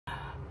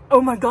Oh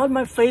my god,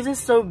 my face is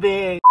so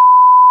big.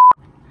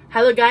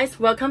 Hello guys,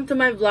 welcome to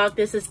my vlog.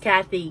 This is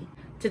Kathy.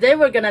 Today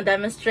we're gonna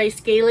demonstrate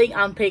scaling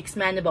on pig's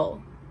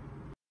mandible.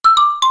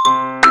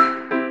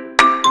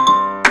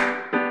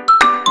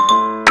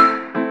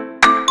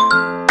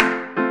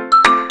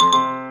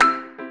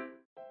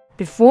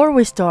 Before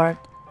we start,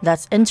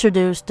 let's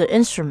introduce the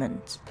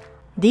instruments.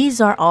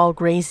 These are all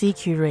Gracie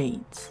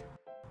curates.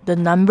 The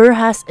number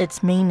has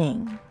its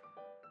meaning.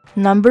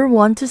 Number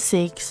 1 to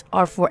 6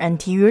 are for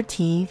anterior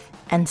teeth,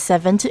 and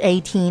 7 to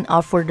 18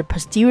 are for the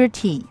posterior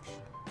teeth.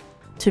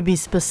 To be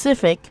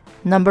specific,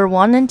 number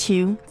 1 and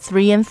 2,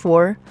 3 and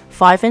 4,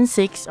 5 and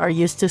 6 are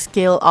used to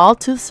scale all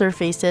tooth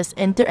surfaces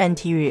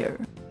interanterior.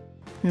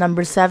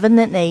 Number 7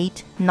 and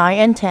 8, 9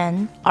 and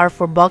 10 are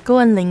for buccal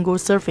and lingual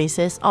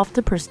surfaces of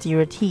the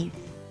posterior teeth.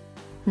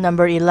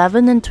 Number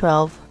 11 and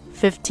 12,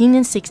 15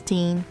 and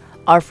 16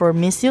 are for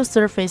mesial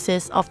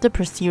surfaces of the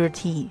posterior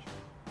teeth.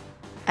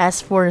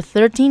 As for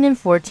 13 and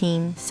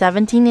 14,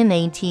 17 and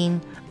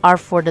 18 are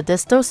for the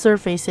distal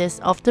surfaces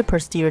of the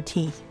posterior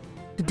teeth.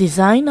 The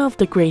design of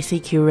the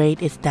Gracie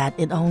curate is that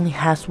it only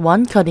has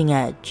one cutting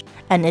edge,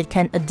 and it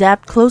can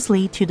adapt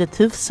closely to the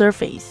tooth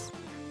surface.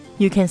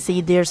 You can see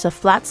there's a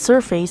flat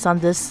surface on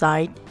this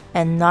side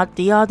and not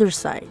the other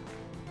side.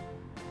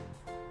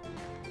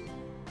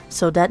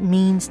 So that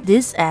means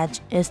this edge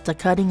is the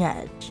cutting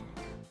edge.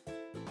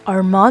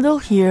 Our model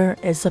here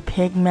is a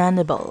pig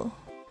mandible.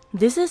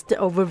 This is the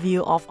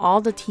overview of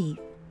all the teeth.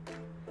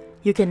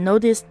 You can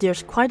notice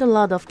there's quite a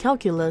lot of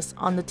calculus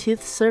on the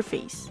tooth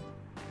surface,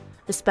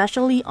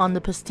 especially on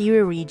the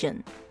posterior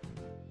region.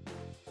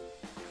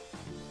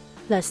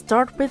 Let's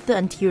start with the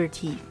anterior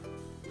teeth.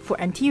 For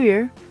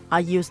anterior, I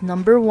use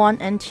number 1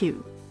 and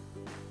 2.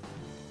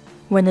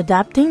 When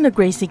adapting the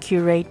Gracie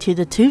curate to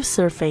the tooth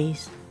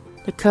surface,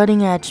 the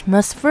cutting edge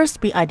must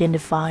first be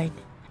identified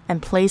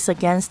and placed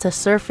against the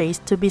surface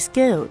to be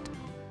scaled.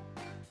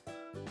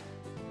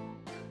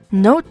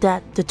 Note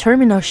that the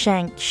terminal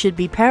shank should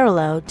be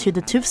parallel to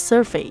the tooth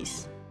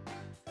surface.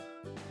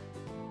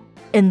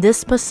 In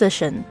this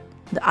position,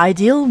 the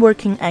ideal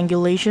working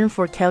angulation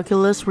for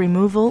calculus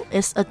removal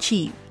is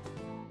achieved.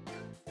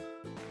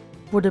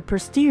 For the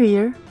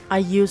posterior, I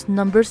use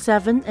number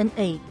 7 and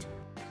 8.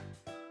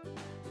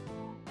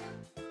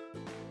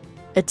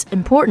 It's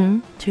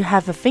important to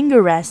have a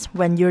finger rest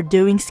when you're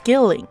doing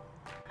scaling.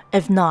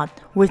 If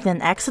not, with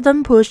an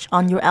accident push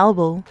on your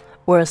elbow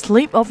or a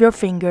slip of your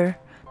finger,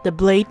 the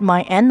blade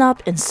might end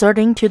up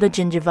inserting to the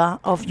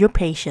gingiva of your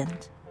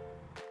patient.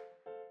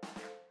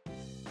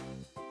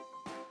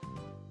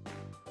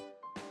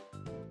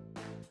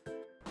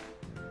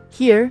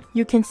 Here,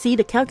 you can see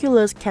the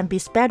calculus can be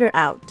spattered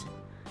out,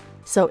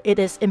 so it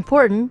is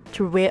important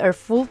to wear a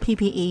full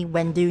PPE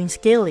when doing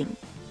scaling.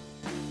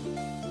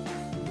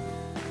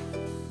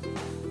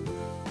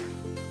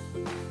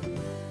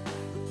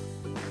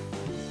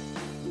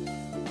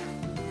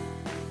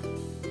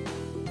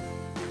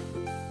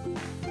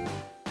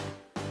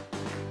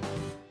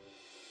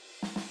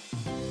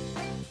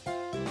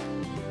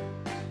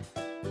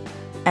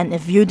 And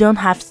if you don't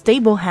have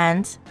stable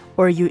hands,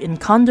 or you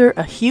encounter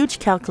a huge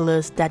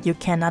calculus that you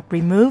cannot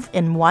remove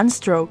in one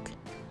stroke,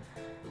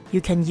 you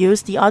can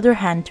use the other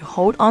hand to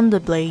hold on the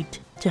blade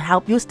to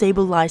help you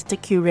stabilize the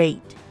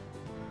curate.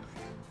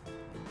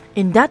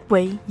 In that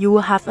way, you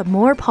will have a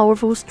more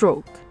powerful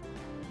stroke.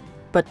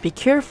 But be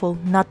careful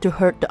not to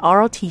hurt the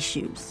oral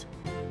tissues.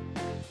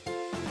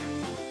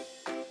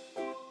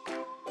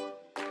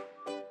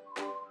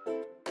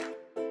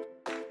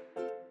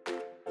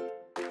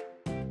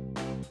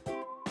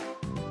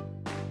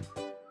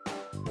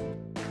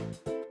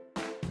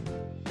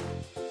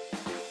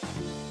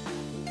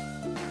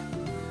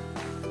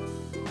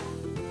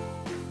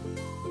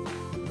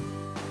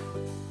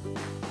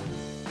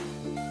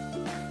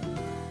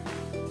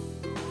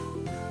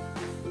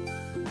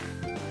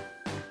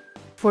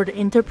 For the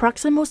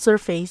interproximal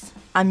surface,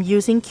 I'm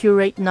using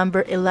curate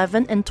number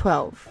 11 and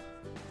 12.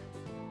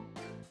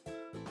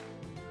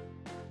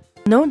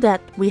 Note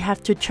that we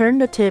have to turn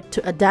the tip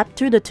to adapt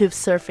to the tooth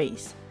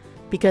surface,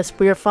 because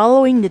we are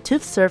following the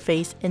tooth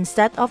surface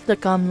instead of the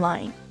gum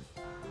line.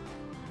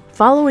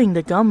 Following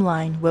the gum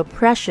line will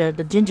pressure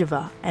the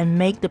gingiva and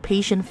make the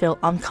patient feel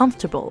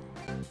uncomfortable.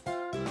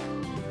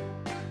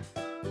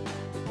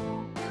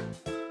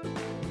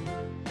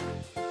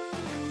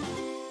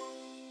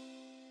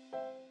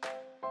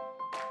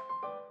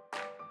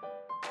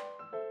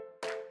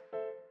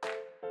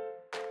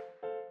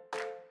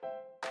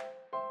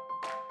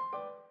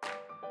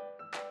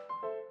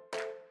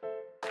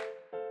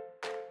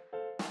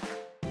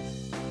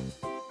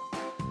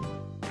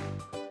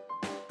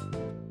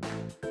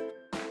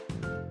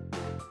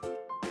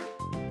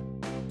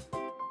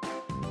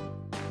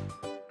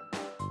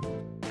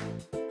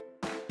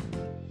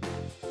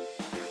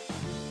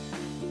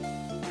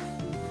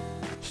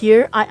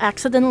 Here, I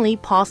accidentally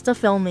paused the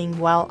filming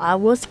while I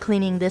was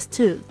cleaning this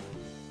tooth.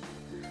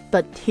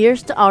 But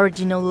here's the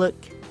original look.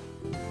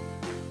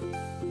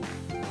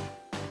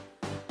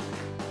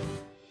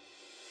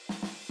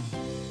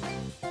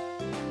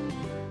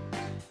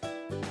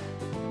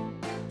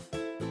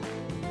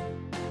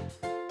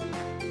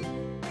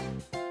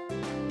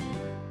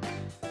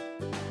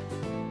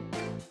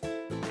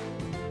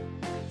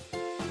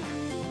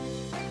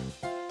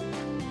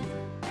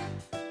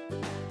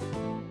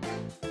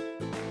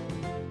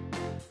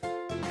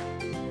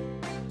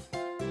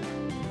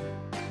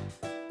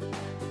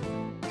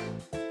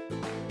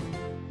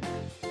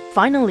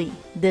 Finally,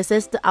 this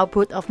is the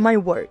output of my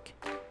work.